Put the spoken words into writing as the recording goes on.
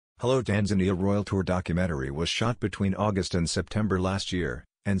Hello Tanzania Royal Tour documentary was shot between August and September last year,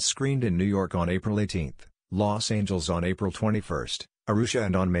 and screened in New York on April 18, Los Angeles on April 21, Arusha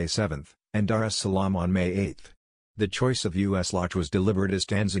and on May 7, and Dar es Salaam on May 8. The choice of U.S. launch was deliberate as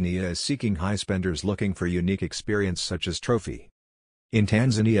Tanzania is seeking high spenders looking for unique experience such as trophy. In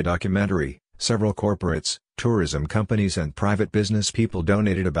Tanzania documentary, several corporates, tourism companies and private business people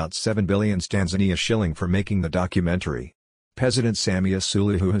donated about 7 billion Tanzania shilling for making the documentary. President Samia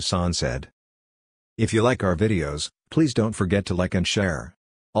Suluhu Hassan said, "If you like our videos, please don't forget to like and share.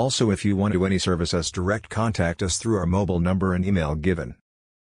 Also if you want to any service us direct contact us through our mobile number and email given.